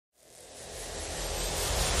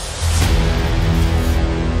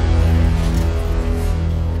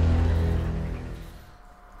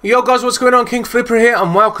Yo guys, what's going on? Kingflipper here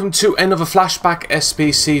and welcome to another Flashback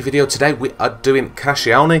SBC video. Today we are doing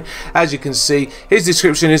Koscielny. As you can see, his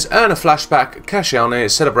description is earn a flashback. Koscielny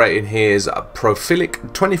is celebrating his prolific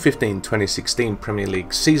 2015-2016 Premier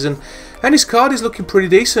League season and his card is looking pretty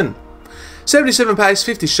decent. 77 pace,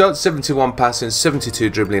 50 shots, 71 passing, 72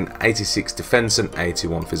 dribbling, 86 defence and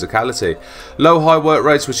 81 physicality. Low high work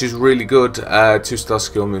rates, which is really good. 2-star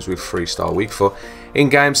skill moves with 3-star weak foot. In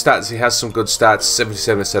game stats, he has some good stats,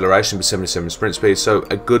 77 acceleration but 77 sprint speed. So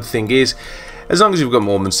a good thing is, as long as you've got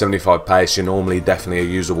more than 75 pace, you're normally definitely a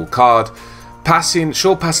usable card. Passing,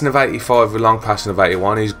 short passing of 85 with long passing of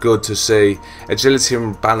 81 is good to see. Agility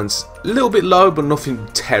and balance a little bit low but nothing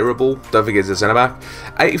terrible. Don't forget he's a centre back.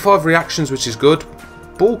 85 reactions, which is good.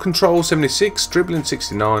 Ball control 76, dribbling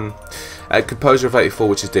 69. Composure of 84,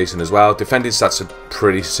 which is decent as well. Defending stats are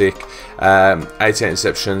pretty sick. 88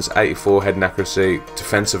 interceptions, 84 head and accuracy,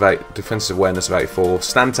 defensive awareness of 84,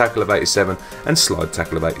 stand tackle of 87, and slide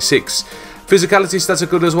tackle of 86. Physicality stats are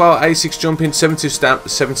good as well. 86 jumping, 72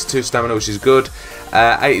 stamina, which is good.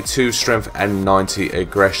 82 strength and 90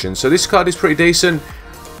 aggression. So this card is pretty decent.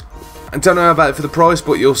 I don't know about it for the price,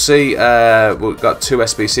 but you'll see we've got 2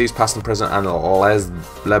 SBCs, past and present, and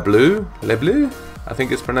Le Bleu. I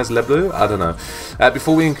think it's pronounced Le Bleu. I don't know.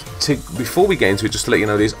 Before we get into it, just to let you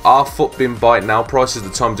know, these are foot bin buy now prices at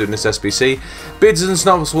the time doing this SBC. Bids and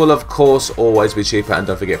snobs will of course always be cheaper, and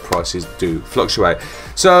don't forget prices do fluctuate.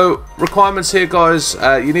 So requirements here, guys.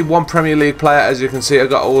 You need 1 Premier League player. As you can see, I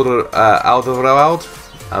got Alderweireld.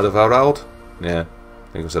 Yeah.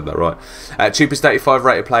 I think I said that right. Cheapest 85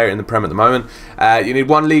 rated player in the Prem at the moment. You need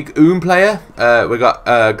 1 League 1 player. We got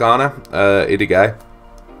Ghana, Idigay.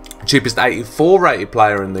 Cheapest 84 rated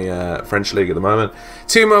player in the French League at the moment.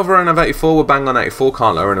 Team overrun of 84, we're bang on 84,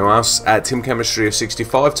 can't lower anyone else. Team chemistry of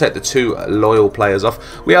 65, take the 2 loyal players off.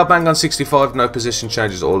 We are bang on 65, no position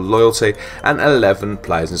changes or loyalty, and 11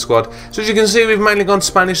 players in squad. So as you can see, we've mainly gone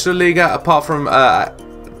Spanish to Liga, apart from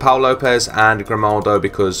Pau Lopez and Grimaldo,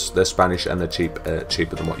 because they're Spanish and they're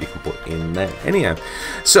cheaper than what you can put in there. Anyhow,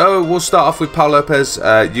 so we'll start off with Pau Lopez.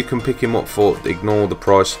 You can pick him up for, ignore the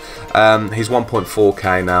price. He's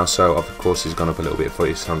 1.4k now, so of course he's gone up a little bit for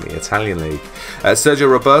he's from the Italian league. Sergio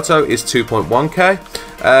Roberto is 2.1k.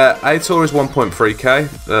 Aitor is 1.3k.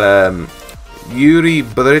 Yuri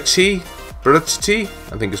Bricci,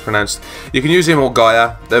 I think it's pronounced. You can use him or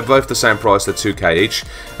Gaia. They're both the same price, they're 2k each.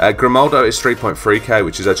 Grimaldo is 3.3k,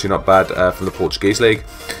 which is actually not bad from the Portuguese league.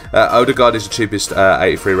 Odegaard is the cheapest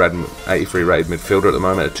 83 rated midfielder at the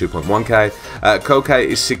moment at 2.1k. Koke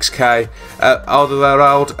is 6k.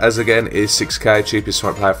 Alderweireld, as again, is 6k, cheapest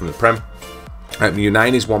smart player from the Prem.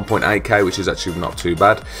 Munane is 1.8k, which is actually not too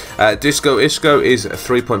bad. Disco Isco is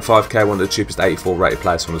 3.5k, one of the cheapest 84 rated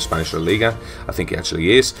players from the Spanish La Liga. I think he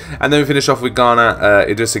actually is. And then we finish off with Ghana.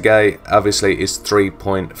 Idrissa Gueye, obviously, is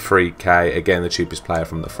 3.3k. Again, the cheapest player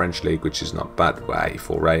from the French league, which is not bad.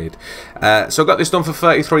 84 rated. So I got this done for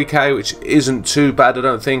 33k, which isn't too bad, I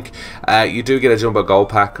don't think. You do get a jumbo gold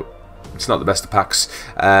pack. It's not the best of packs.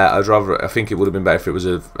 I think it would have been better if it was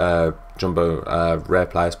a jumbo rare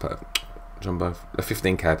players pack. Jumbo, a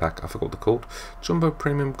 15k pack, I forgot what they're called. Jumbo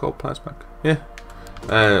Premium Gold Players pack. Yeah.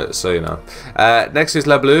 So you know. Next is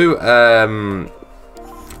Le Bleu.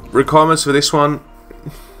 Requirements for this one.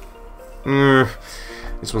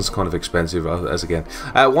 This one's kind of expensive, as again.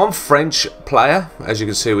 1 French player. As you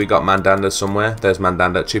can see, we got Mandanda somewhere. There's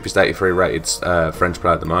Mandanda, cheapest 83 rated French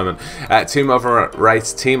player at the moment. Team overall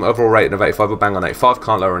rating of 85, we'll bang on 85,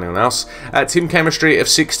 can't lower anyone else. Team chemistry of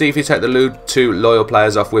 60, if you take the 2 loyal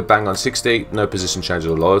players off, we're bang on 60, no position changes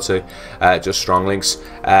or loyalty, just strong links,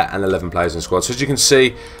 and 11 players in squad. So as you can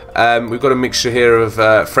see, we've got a mixture here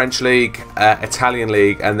of French league, Italian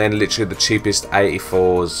league, and then literally the cheapest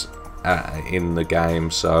 84s in the game.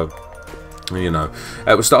 So you know,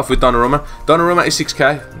 we'll start off with Donnarumma. Donnarumma is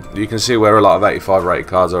 6k. You can see where a lot of 85 rated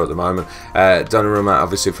cards are at the moment. Donnarumma,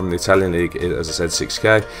 obviously from the Italian league, as I said,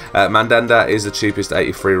 6k. Mandanda is the cheapest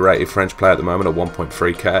 83 rated French player at the moment at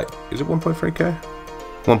 1.3k. Is it 1.3k?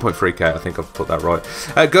 1.3k, I think I've put that right.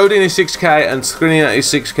 Godin is 6k and Skriniar is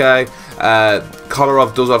 6k.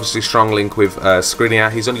 Kolarov does obviously strong link with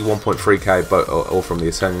Skriniar. He's only 1.3k, but all from the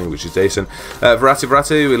Italian league, which is decent.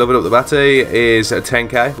 Verratti, we love it up the Batty, is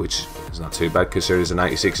 10k, which is not too bad considering he's an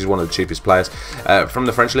 86. He's one of the cheapest players from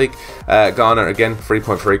the French league. Garner, again,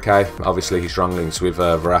 3.3k. Obviously, he strong links with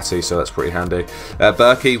Verratti, so that's pretty handy.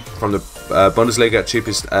 Berkey from the Bundesliga,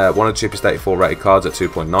 cheapest, one of the cheapest 84 rated cards at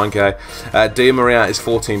 2.9k. Di Maria is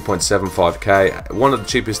 14.75k. One of the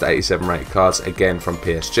cheapest 87 rated cards, again from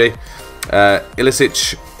PSG.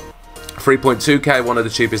 Ilicic, 3.2k, one of the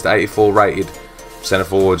cheapest 84 rated centre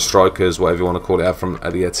forward, strikers, whatever you want to call it, from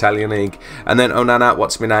the Italian league. And then Onana,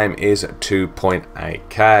 what's my name, is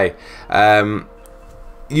 2.8k.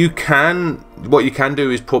 What you can do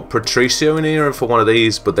is put Patricio in here for one of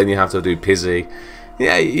these, but then you have to do Pizzi.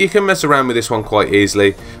 Yeah, you can mess around with this one quite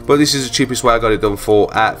easily, but this is the cheapest way I got it done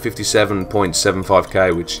for, at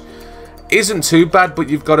 57.75k, which isn't too bad. But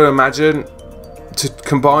you've got to imagine, to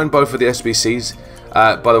combine both of the SBCs.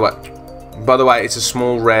 By the way, it's a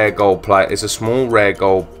small rare gold play. It's a small rare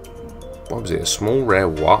gold. What was it? A small rare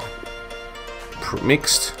what?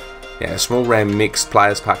 Mixed. Yeah, a small rare mixed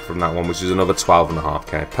players pack from that one, which is another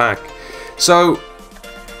 12.5k pack. So,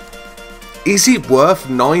 is it worth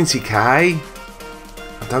 90k?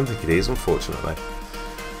 I don't think it is, unfortunately.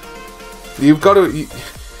 You've got to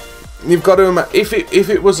if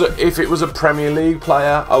it was a Premier League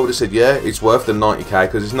player, I would have said yeah, it's worth the 90k,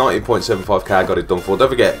 because it's 90.75k I got it done for. Don't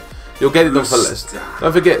forget, you'll get it done for less.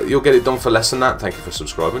 Don't forget, you'll get it done for less than that. Thank you for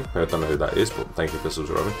subscribing. I don't know who that is, but thank you for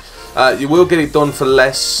subscribing. You will get it done for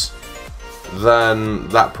less than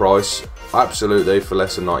that price, absolutely, for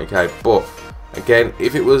less than 90k. But again,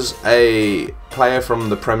 if it was a player from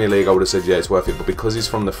the Premier League, I would have said yeah, it's worth it. But because he's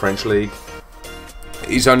from the French league,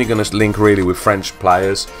 he's only going to link really with French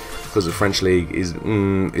players, because the French league is a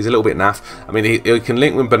little bit naff. I mean, he can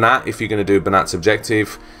link with Bernat if you're going to do Bernat's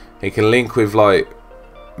objective. He can link with like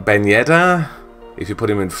Ben Yedder if you put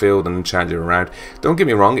him in field and change it around. Don't get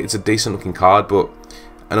me wrong, it's a decent looking card, but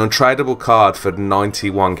an untradeable card for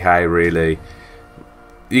 91k, really.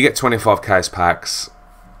 You get 25k packs.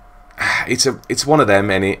 It's one of them,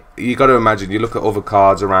 and you got to imagine, you look at other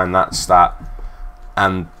cards around that stat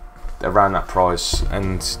and around that price,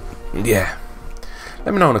 and yeah.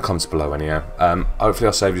 Let me know in the comments below anyhow. Hopefully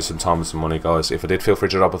I'll save you some time and some money, guys. If I did, feel free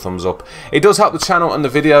to drop a thumbs up. It does help the channel and the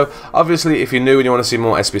video. Obviously, if you're new and you want to see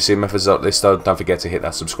more SBC methods like this, don't forget to hit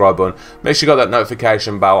that subscribe button. Make sure you got that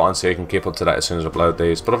notification bell on so you can keep up to date as soon as I upload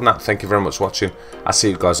these. But other than that, thank you very much for watching. I'll see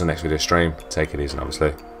you guys in the next video stream. Take it easy, and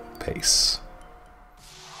obviously, peace.